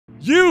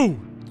You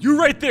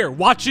right there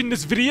watching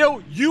this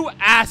video, you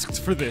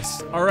asked for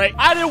this, all right?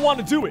 I didn't want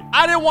to do it.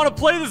 I didn't want to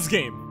play this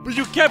game, but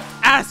you kept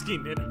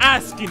asking and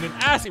asking and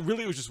asking.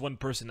 Really, it was just one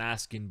person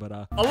asking, but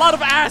a lot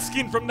of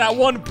asking from that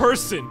one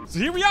person. So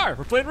here we are,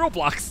 we're playing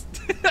Roblox.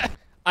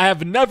 I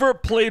have never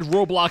played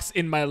Roblox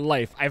in my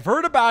life. I've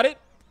heard about it.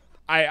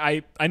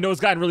 I know it's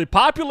gotten really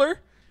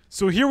popular.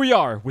 So here we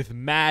are with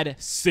Mad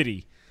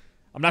City.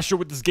 I'm not sure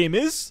what this game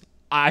is.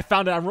 I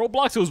found it on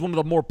Roblox. It was one of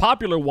the more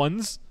popular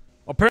ones.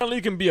 Apparently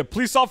you can be a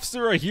police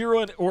officer, a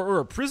hero, or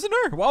a prisoner?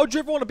 Why would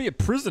you ever want to be a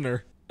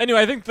prisoner? Anyway,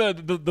 I think the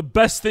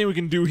best thing we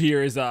can do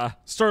here is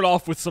start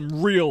off with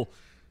some real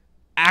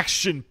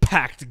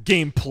action-packed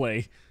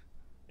gameplay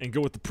and go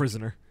with the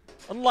prisoner.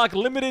 Unlock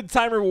limited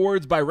time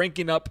rewards by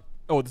ranking up.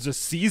 Oh, there's a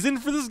season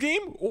for this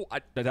game? Oh,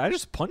 did I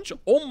just punch?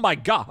 Oh my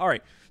god. All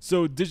right.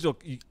 So digital,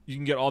 you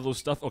can get all those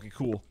stuff. Okay,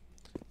 cool.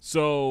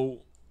 So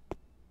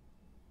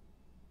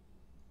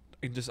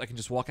I can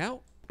just walk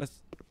out.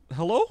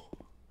 Hello?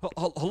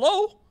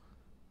 Hello?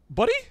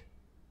 Buddy?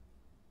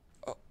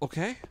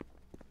 Okay.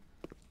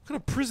 What kind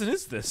of prison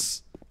is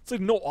this? It's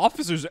like no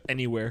officers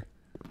anywhere.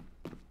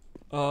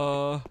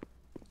 Okay,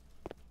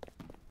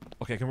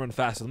 I can run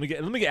faster. Let me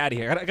get out of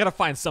here. I gotta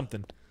find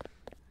something.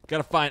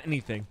 Gotta find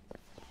anything.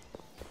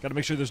 Gotta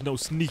make sure there's no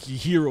sneaky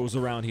heroes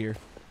around here.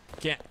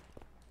 Can't.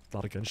 A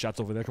lot of gunshots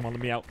over there. Come on,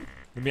 let me out.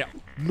 Let me out.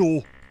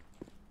 No.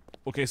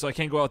 Okay, so I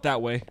can't go out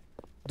that way.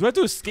 Do I have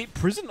to escape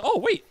prison? Oh,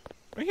 wait.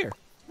 Right here.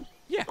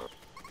 Yeah.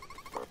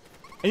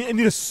 I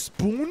need a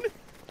spoon?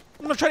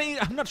 I'm not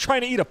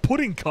trying to eat a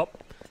pudding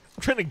cup.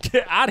 I'm trying to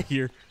get out of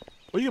here.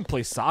 Oh, you can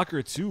play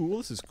soccer too. Oh,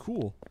 this is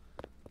cool.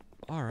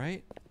 All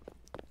right.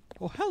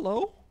 Oh,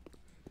 hello.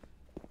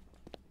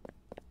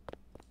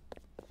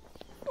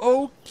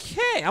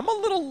 Okay,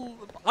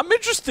 I'm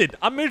interested.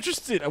 I'm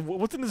interested.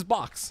 What's in this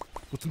box?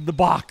 What's in the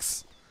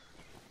box?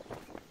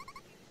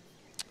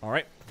 All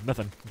right,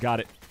 nothing. Got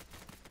it.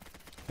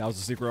 That was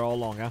the secret all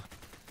along, huh?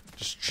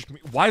 Just trick me.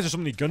 Why is there so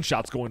many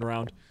gunshots going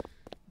around?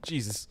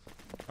 Jesus.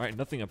 All right,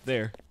 nothing up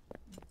there.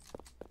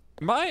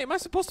 Am I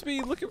supposed to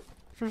be looking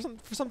for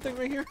something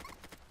right here?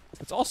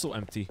 It's also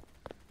empty.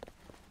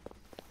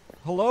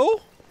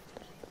 Hello?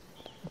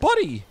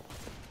 Buddy.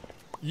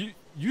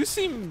 You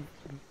seem.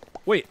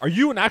 Wait, are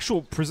you an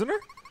actual prisoner?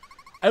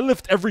 I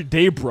lift every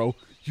day, bro.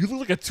 You look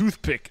like a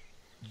toothpick.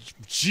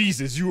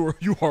 Jesus, you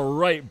are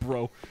right,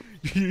 bro.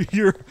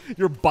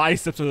 Your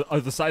biceps are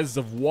the sizes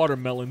of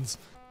watermelons.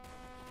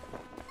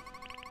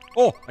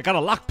 Oh, I got a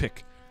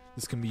lockpick.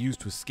 This can be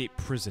used to escape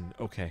prison.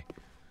 Okay.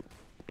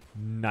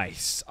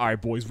 Nice. All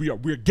right, boys,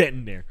 we're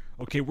getting there.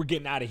 Okay, we're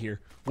getting out of here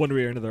one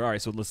way or another. All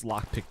right, so let's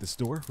lockpick this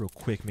door real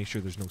quick. Make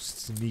sure there's no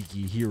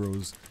sneaky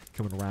heroes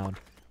coming around.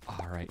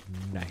 All right,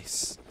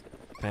 nice.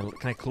 Can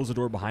I close the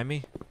door behind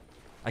me?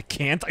 I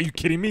can't. Are you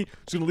kidding me?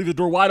 Just gonna leave the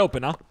door wide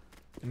open, huh?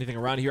 Anything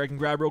around here I can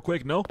grab real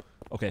quick? No?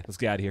 Okay, let's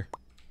get out of here.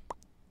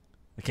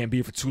 I can't be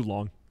here for too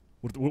long.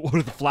 What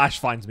if the flash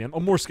finds me?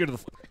 I'm more scared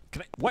of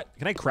the. What?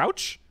 Can I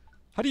crouch?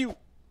 How do you?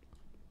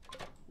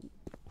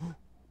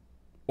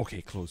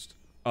 Okay, closed.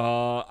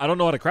 I don't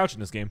know how to crouch in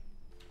this game.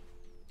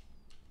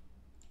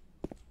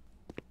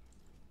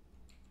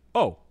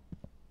 Oh,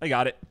 I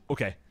got it.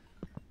 Okay.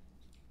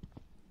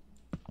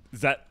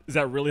 Is that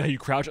really how you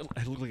crouch?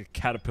 I look like a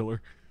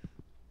caterpillar.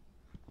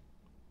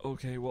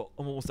 Okay, well,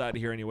 I'm almost out of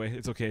here anyway.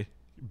 It's okay.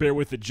 Bear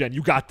with it, Jen.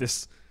 You got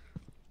this.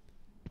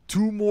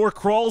 2 more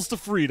crawls to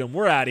freedom.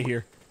 We're out of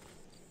here.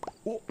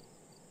 Oh,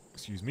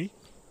 excuse me.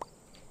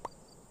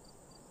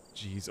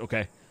 Jeez,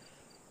 okay.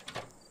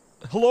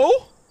 Hello?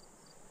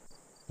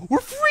 We're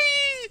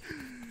free!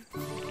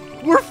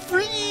 We're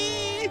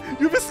free!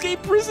 You've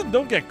escaped prison.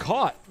 Don't get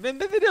caught. Man,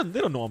 they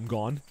don't know I'm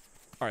gone.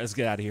 All right, let's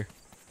get out of here.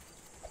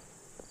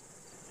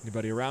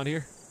 Anybody around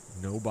here?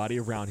 Nobody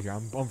around here.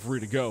 I'm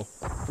free to go.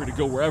 Free to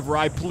go wherever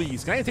I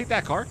please. Can I take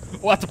that car?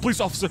 Oh, that's a police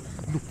officer.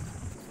 No.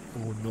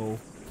 Oh, no.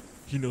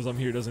 He knows I'm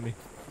here, doesn't he?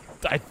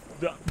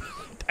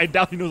 I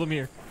doubt he knows I'm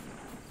here.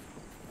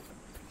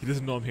 He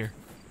doesn't know I'm here.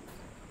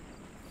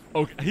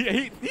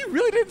 Okay, he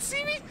really didn't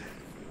see me?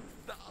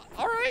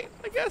 All right,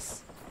 I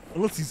guess.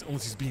 Unless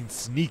he's being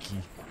sneaky.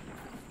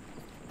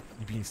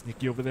 You being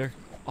sneaky over there,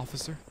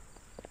 officer?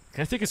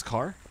 Can I take his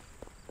car?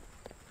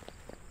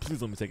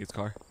 Please let me take his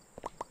car.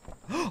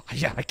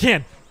 Yeah, I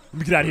can. Let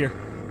me get out of here.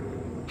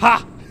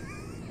 Ha!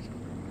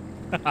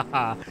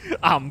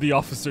 I'm the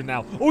officer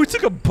now. Oh, he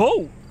took a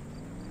boat.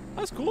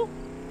 That's cool.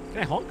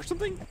 Can I honk or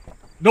something?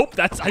 Nope,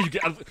 that's how you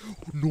get out of it.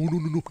 No.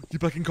 Get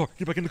back in the car.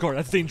 Get back in the car.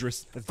 That's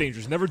dangerous. That's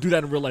dangerous. Never do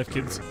that in real life,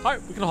 kids. All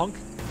right, we can honk.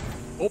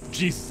 Oh,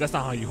 jeez. That's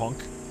not how you honk.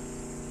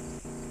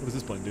 What does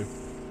this button do?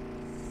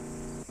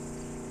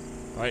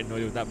 All right, no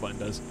idea what that button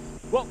does.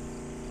 Well,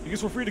 I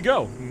guess we're free to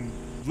go and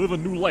live a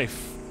new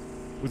life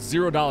with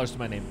 $0 to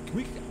my name.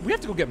 We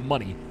have to go get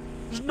money.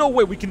 There's no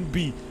way we can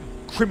be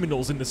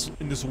criminals in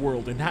this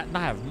world and not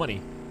have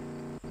money.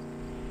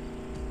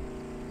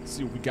 Let's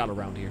see what we got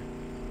around here.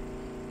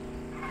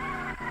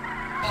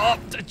 Oh,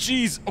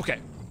 jeez. Okay.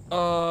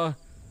 Well,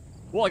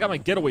 I got my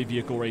getaway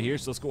vehicle right here,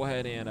 so let's go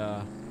ahead and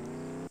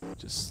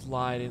just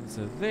slide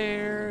into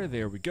there.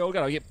 There we go.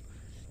 Gotta get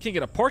Can't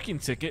get a parking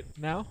ticket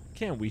now,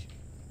 can we?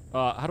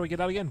 How do I get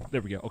out again?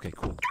 There we go. Okay,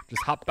 cool.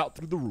 Just hop out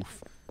through the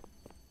roof.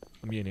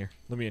 Let me in here.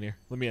 Let me in here.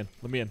 Let me in.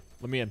 Let me in.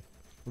 Let me in.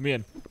 Let me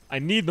in. I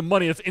need the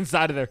money that's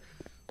inside of there.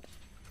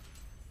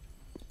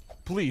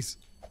 Please.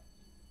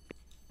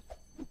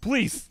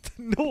 Please.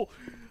 No.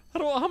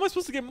 How am I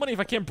supposed to get money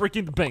if I can't break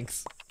into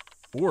banks?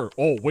 Or,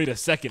 oh, wait a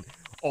second.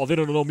 Oh, they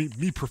don't know me.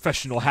 Me,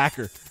 professional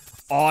hacker.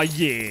 Oh,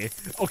 yeah.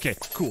 Okay,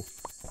 cool.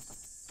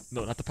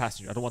 No, not the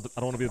passenger. I don't want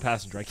to be the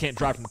passenger. I can't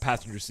drive from the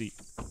passenger seat.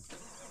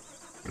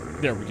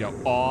 There we go.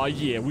 Oh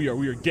yeah, we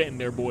are getting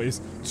there,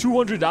 boys.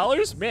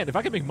 $200? Man, if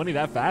I could make money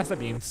that fast, that'd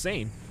be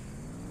insane.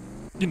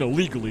 You know,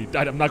 legally.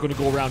 I'm not going to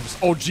go around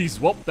just, oh jeez,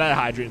 well, that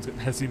hydrant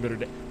has seen better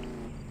day.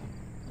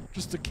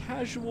 Just a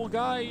casual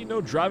guy, you know,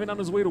 driving on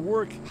his way to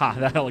work. Ha,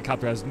 that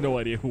helicopter has no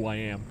idea who I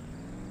am.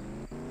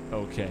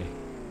 Okay.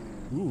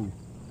 Ooh.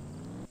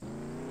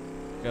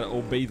 Gotta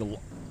obey the law.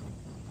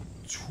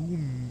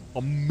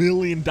 $1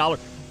 million.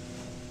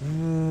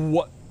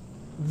 What?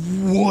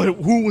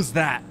 Who was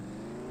that?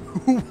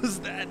 Who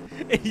was that?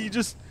 And he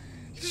just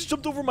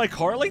jumped over my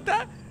car like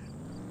that?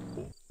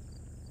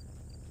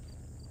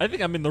 I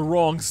think I'm in the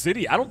wrong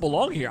city. I don't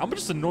belong here. I'm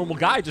just a normal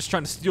guy just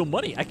trying to steal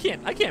money. I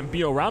can't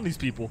be around these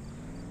people.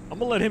 I'm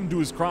gonna let him do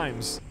his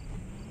crimes.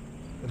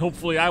 And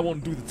hopefully I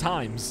won't do the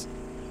times.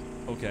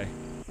 Okay.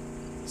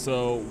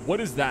 So,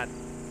 what is that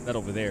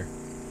over there?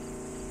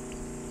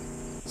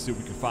 Let's see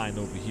what we can find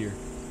over here.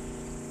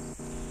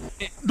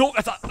 No,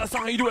 that's not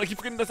how you do it. I keep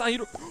forgetting that's not how you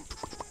do it.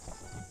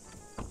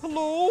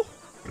 Hello?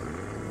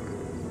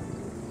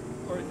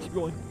 Alright, keep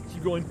going.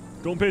 Keep going.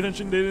 Don't pay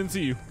attention. They didn't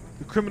see you.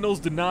 The criminals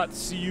did not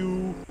see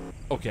you.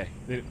 Okay.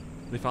 They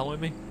following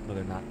me? No,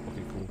 they're not.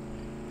 Okay, cool.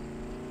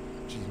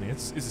 Jeez, man.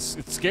 It's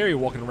scary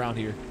walking around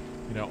here.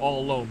 You know, all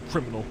alone.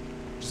 Criminal.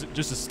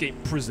 Just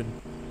escaped prison.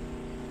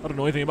 I don't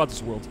know anything about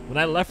this world. When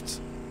I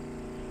left,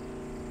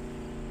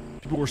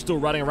 people were still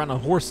riding around on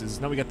horses.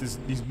 Now we got these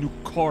new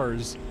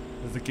cars,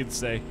 as the kids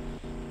say.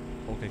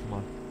 Okay, come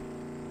on.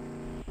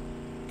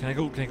 Can I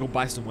go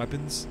buy some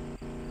weapons?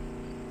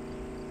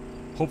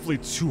 Hopefully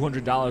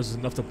 $200 is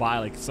enough to buy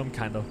like some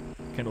kind of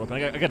weapon.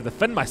 I gotta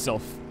defend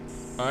myself.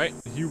 All right,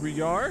 here we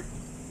are.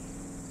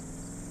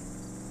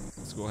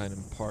 Let's go ahead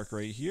and park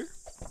right here.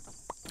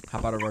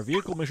 Hop out of our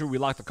vehicle. Make sure we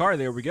lock the car.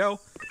 There we go.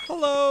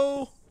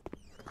 Hello.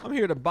 I'm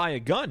here to buy a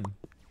gun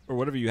or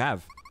whatever you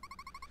have.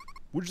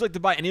 Would you like to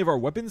buy any of our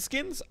weapon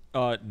skins?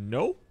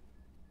 No.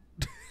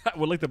 I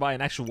would like to buy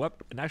an actual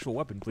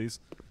weapon, please.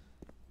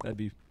 That'd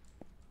be.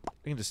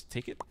 I can just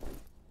take it.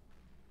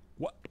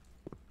 What?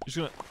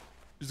 You're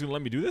just gonna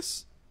let me do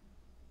this?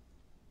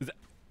 Is that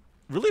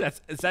really?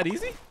 Is that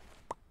easy?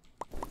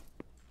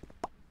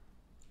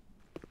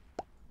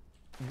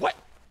 What?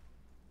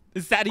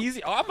 Is that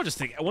easy? Oh, I'm gonna just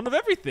take one of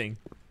everything.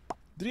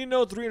 Did you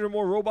know 300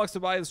 more Robux to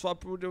buy the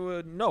swap?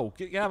 No,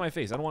 get out of my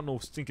face. I don't want no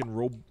stinking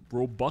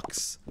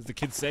Robux, as the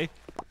kids say.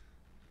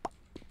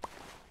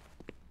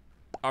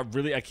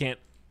 Really? I can't.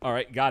 All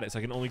right, got it. So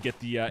I can only get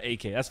the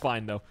AK. That's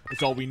fine though.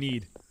 That's all we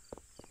need.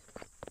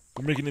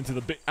 We're making into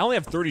the big. I only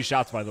have 30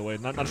 shots, by the way.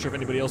 Not sure if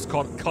anybody else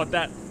caught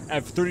that. I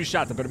have 30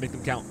 shots. I better make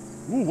them count.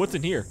 Ooh, what's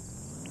in here?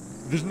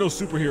 There's no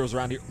superheroes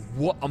around here.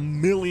 What? $1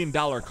 million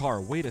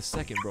car. Wait a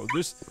second, bro.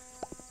 There's.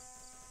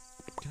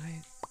 Can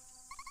I?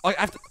 Oh,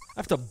 I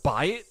have to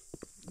buy it.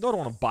 No, I don't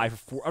want to buy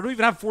for I don't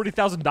even have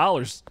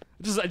 $40,000.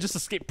 I just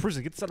escaped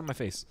prison. Get this out of my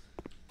face.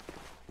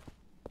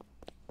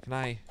 Can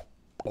I?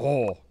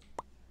 Oh.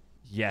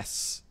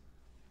 Yes.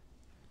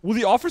 Will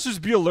the officers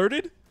be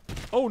alerted?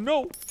 Oh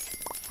no.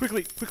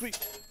 Quickly.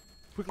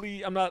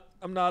 I'm not,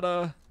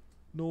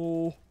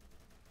 no.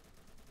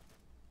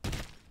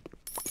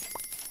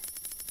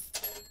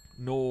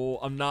 No,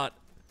 I'm not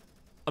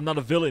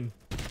a villain.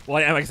 Well,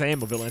 I guess I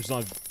am a villain. I just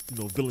don't have,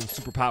 you know, villain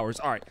superpowers.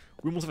 Alright,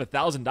 we almost have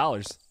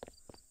 $1,000.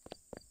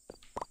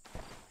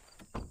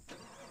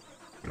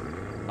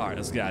 Alright,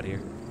 let's get out of here.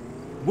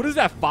 What is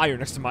that fire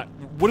next to my,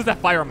 what is that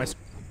fire on my, I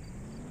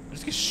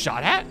just get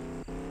shot at?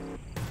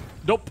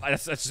 Nope,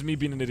 that's just me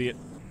being an idiot.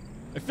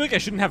 I feel like I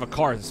shouldn't have a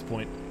car at this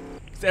point.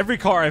 Because every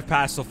car I've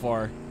passed so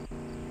far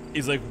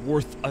is like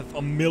worth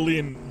 $1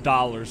 million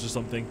or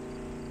something.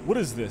 What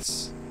is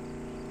this?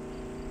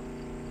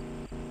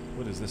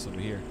 What is this over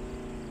here?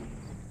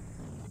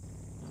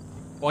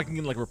 Oh, I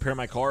can like repair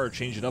my car or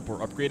change it up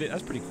or upgrade it.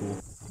 That's pretty cool.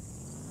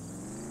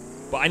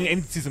 But I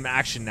need to see some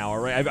action now,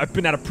 alright? I've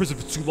been out of prison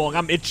for too long.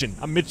 I'm itching.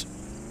 I'm itching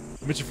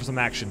for some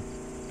action.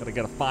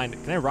 Gotta find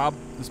it. Can I rob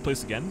this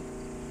place again?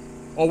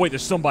 Oh wait,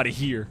 there's somebody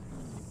here.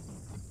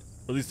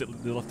 Or at least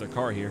they left their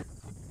car here.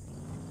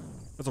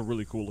 That's a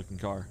really cool looking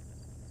car.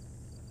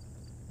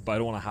 But I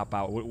don't want to hop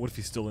out. What if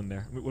he's still in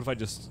there? What if I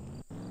just...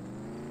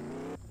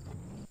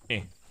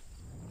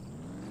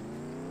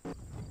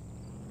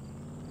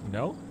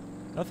 No?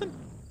 Nothing?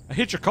 I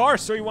hit your car,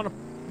 sir. You want to,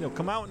 you know,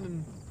 come out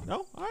and...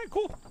 No? Alright,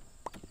 cool.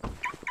 Let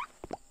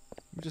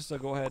me just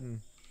go ahead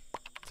and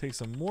take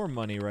some more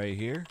money right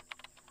here.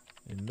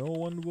 And no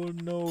one will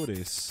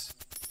notice.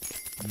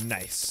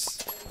 Nice.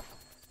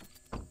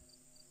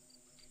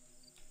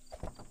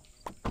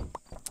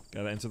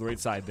 Gotta enter the right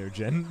side there,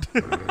 Jen.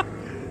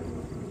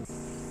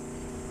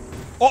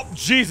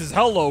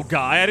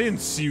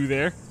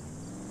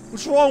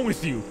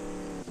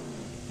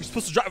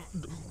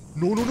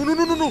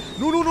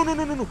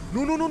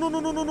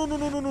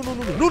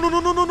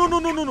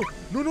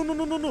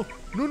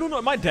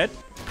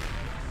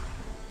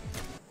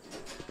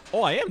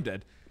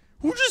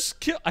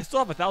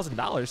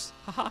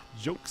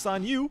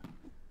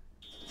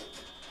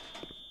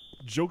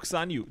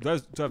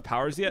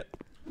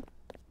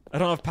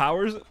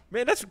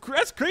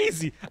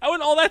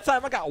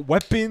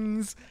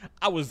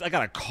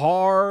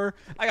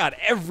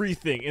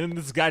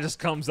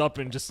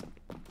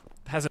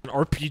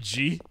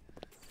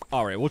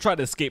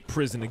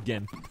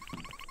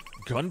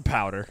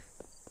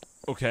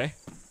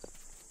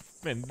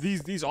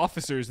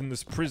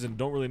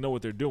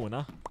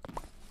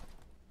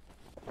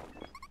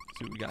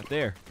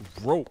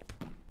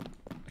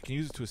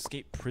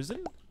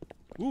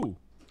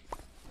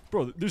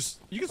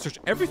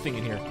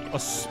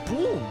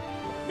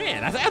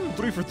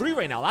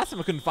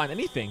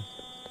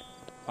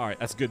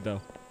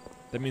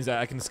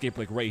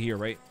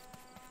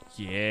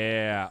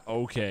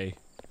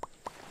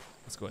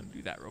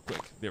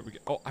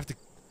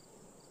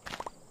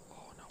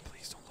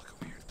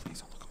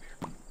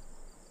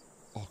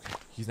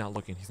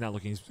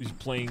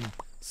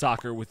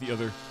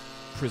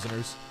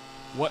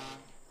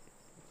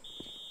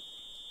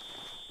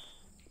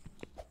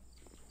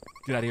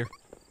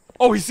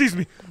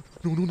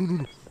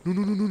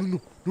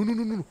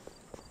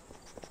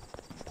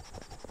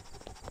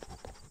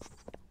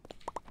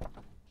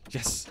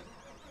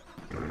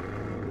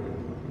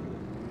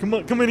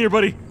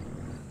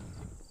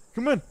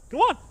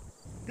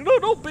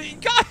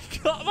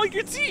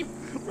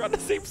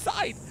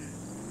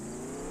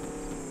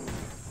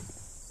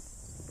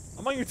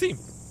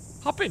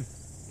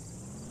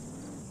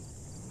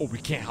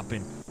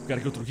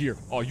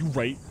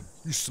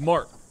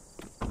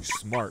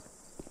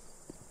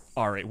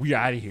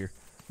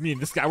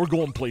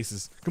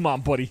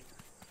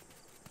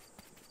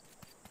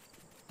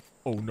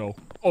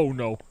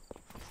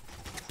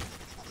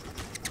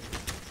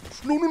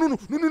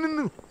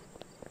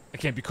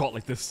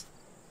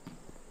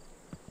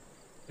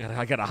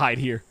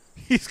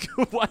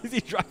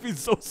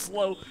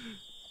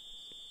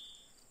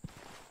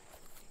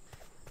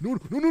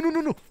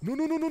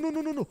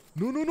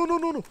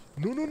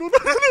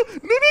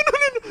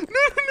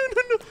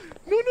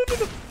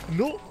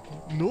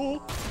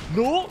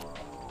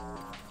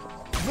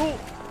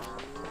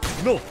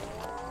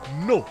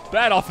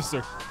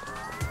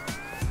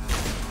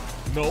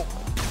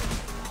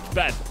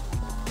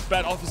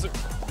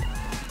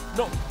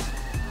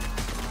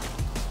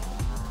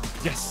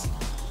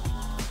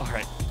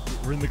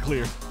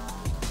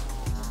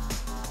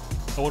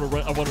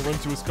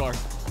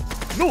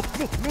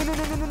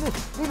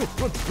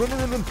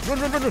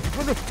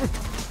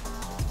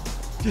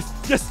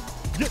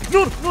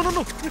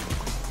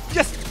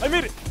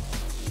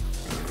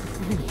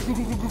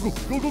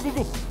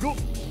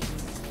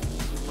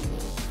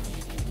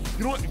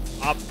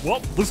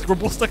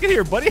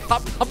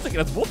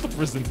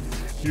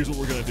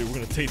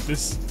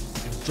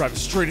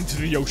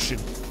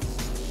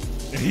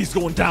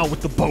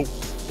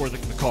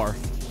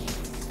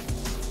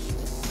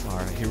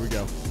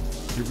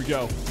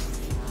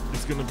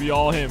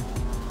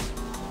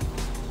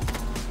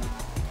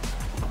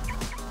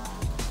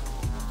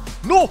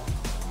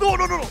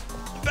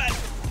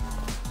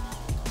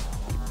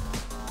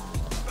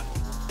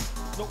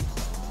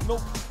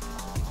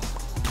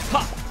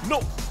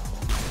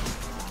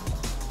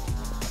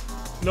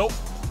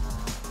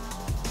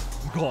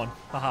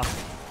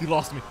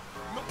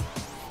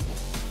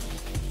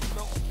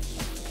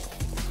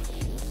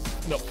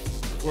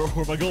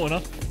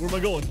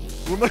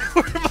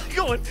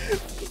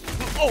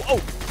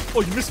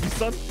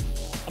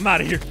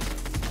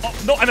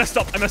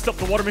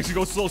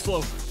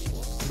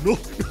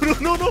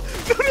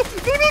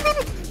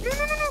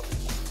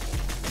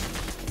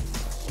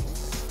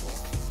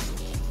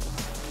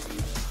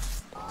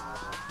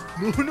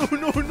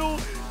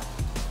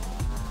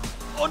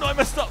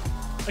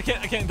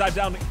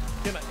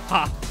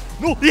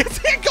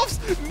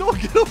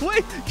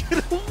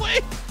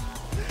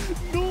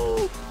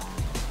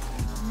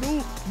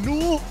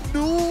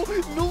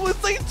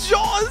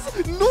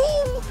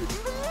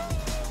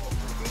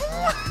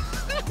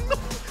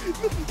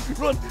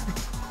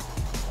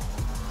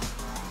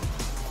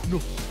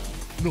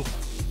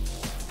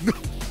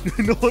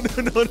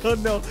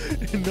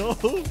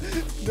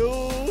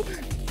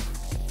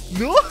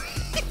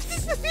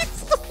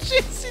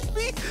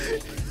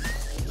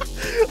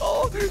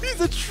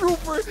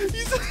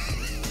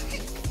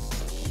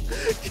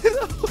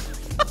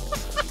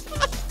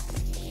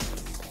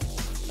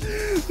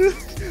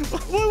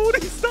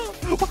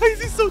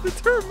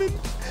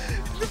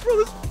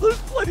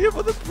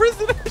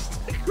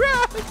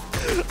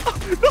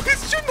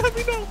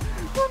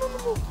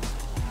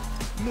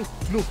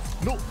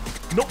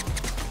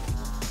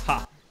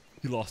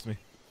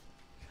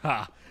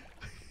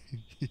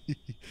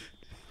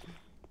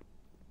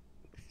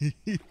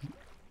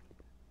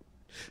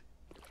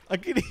 I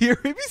can hear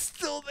him. He's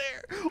still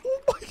there. Oh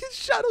my, his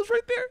shadow's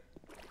right there.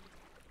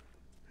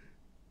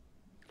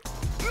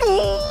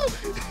 No!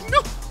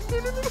 No! No.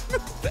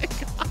 Thank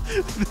God.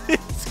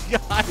 This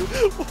guy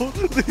won't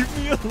leave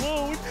me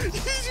alone.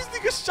 He's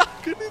using a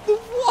shotgun in the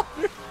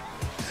water.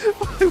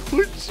 Why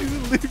wouldn't you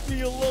leave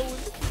me alone?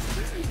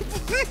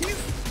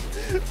 Please.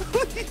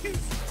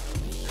 Please.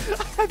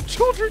 I have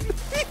children.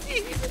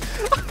 Please.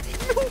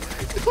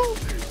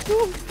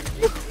 No.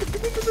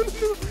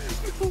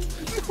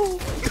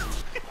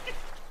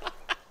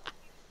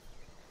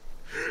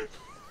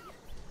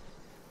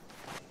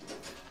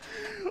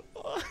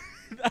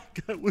 That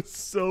guy was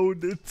so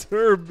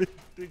determined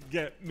to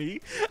get me.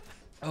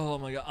 Oh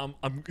my God,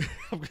 I'm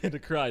gonna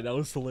cry. That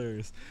was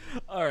hilarious.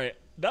 All right,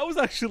 that was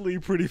actually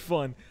pretty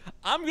fun.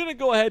 I'm gonna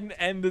go ahead and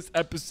end this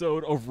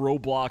episode of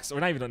Roblox, or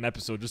not even an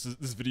episode, just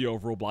this video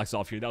of Roblox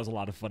off here. That was a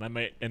lot of fun. I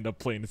might end up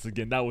playing this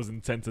again. That was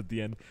intense at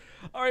the end.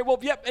 All right, well,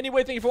 yep.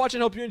 Anyway, thank you for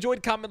watching. Hope you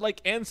enjoyed. Comment,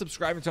 like, and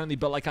subscribe, and turn on the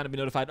bell icon to be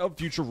notified of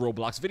future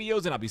Roblox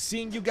videos. And I'll be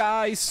seeing you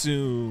guys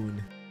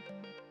soon.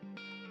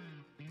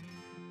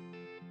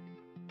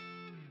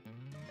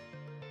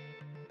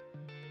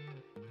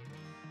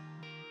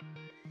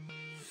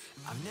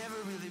 I've never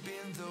really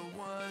been the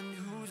one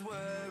who's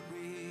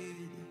worried,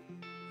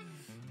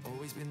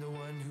 always been the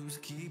one who's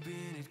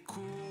keeping it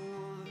cool,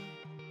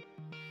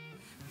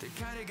 the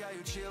kind of guy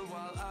who chill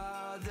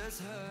while others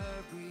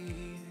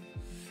hurry.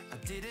 I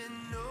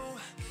didn't know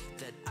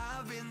that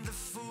I've been the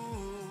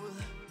fool.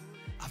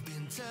 I've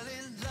been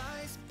telling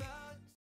lies.